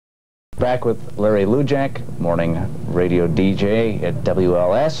Back with Larry Lujack, morning radio DJ at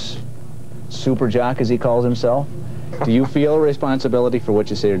WLS, Superjock as he calls himself. Do you feel a responsibility for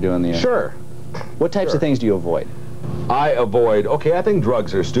what you say or do on the air? Sure. What types of things do you avoid? I avoid, okay, I think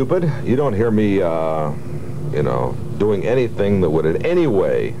drugs are stupid. You don't hear me, you know, doing anything that would in any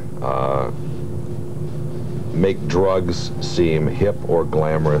way make drugs seem hip or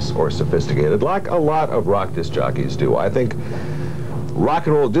glamorous or sophisticated, like a lot of rock disc jockeys do. I think rock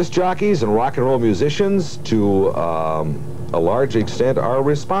and roll disc jockeys and rock and roll musicians, to a large extent, are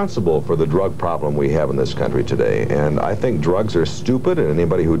responsible for the drug problem we have in this country today. And I think drugs are stupid, and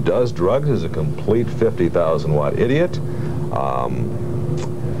anybody who does drugs is a complete 50,000-watt idiot.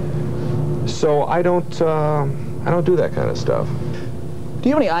 So I don't do that kind of stuff. Do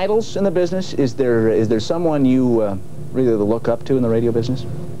you have any idols in the business? Is there someone you really look up to in the radio business?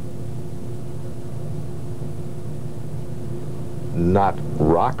 Not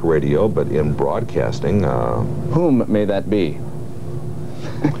rock radio, but in broadcasting. Whom may that be?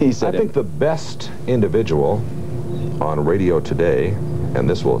 He said I think the best individual on radio today, and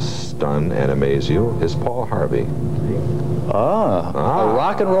this will stun and amaze you, is Paul Harvey. A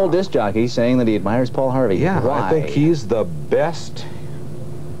rock and roll disc jockey saying that he admires Paul Harvey. Yeah, why? I think he's the best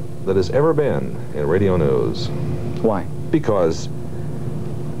that has ever been in radio news. Why? Because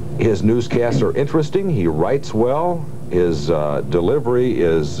his newscasts are interesting, he writes well, his delivery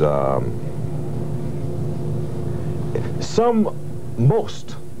is a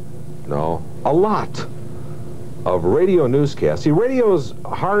lot of radio newscasts. See, radio's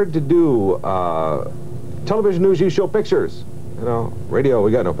hard to do. Television news, you show pictures. You know, radio,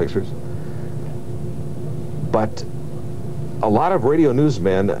 we got no pictures. But a lot of radio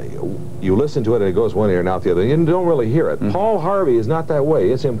newsmen, you listen to it and it goes one ear and out the other. You don't really hear it. Paul Harvey is not that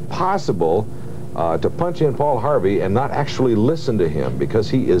way. It's impossible to punch in Paul Harvey and not actually listen to him, because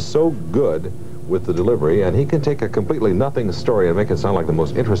he is so good with the delivery, and he can take a completely nothing story and make it sound like the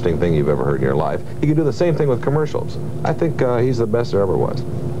most interesting thing you've ever heard in your life. He can do the same thing with commercials. I think he's the best there ever was.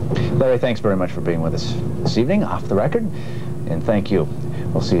 Larry, thanks very much for being with us this evening, off the record, and thank you.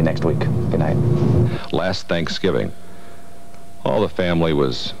 We'll see you next week. Good night. Last Thanksgiving, all the family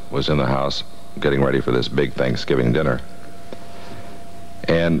was in the house getting ready for this big Thanksgiving dinner.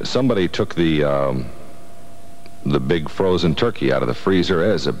 And somebody took the big frozen turkey out of the freezer.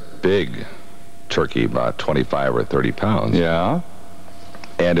 It is a big turkey, about 25 or 30 pounds. Yeah?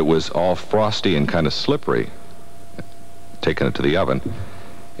 And it was all frosty and kind of slippery. Taking it to the oven.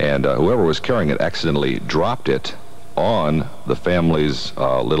 And whoever was carrying it accidentally dropped it on the family's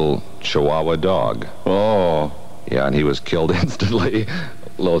little Chihuahua dog. Oh. Yeah, and he was killed instantly.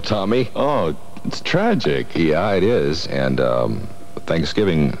 Little Tommy. Oh, it's tragic. Yeah, it is. And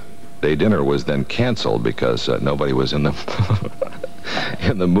Thanksgiving Day dinner was then canceled because nobody was in the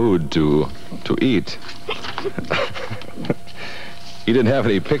in the mood to eat. He didn't have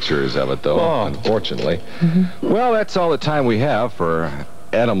any pictures of it, though, unfortunately. Well, that's all the time we have for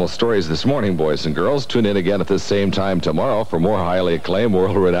Animal Stories this morning, boys and girls. Tune in again at the same time tomorrow for more highly acclaimed,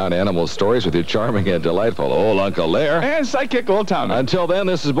 world-renowned animal stories with your charming and delightful old Uncle Lair. And sidekick Old Tommy. Until then,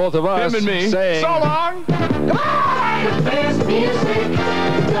 this is both of us Him and me. saying... So long! Goodbye! The best music,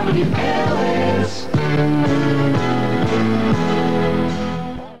 WLS.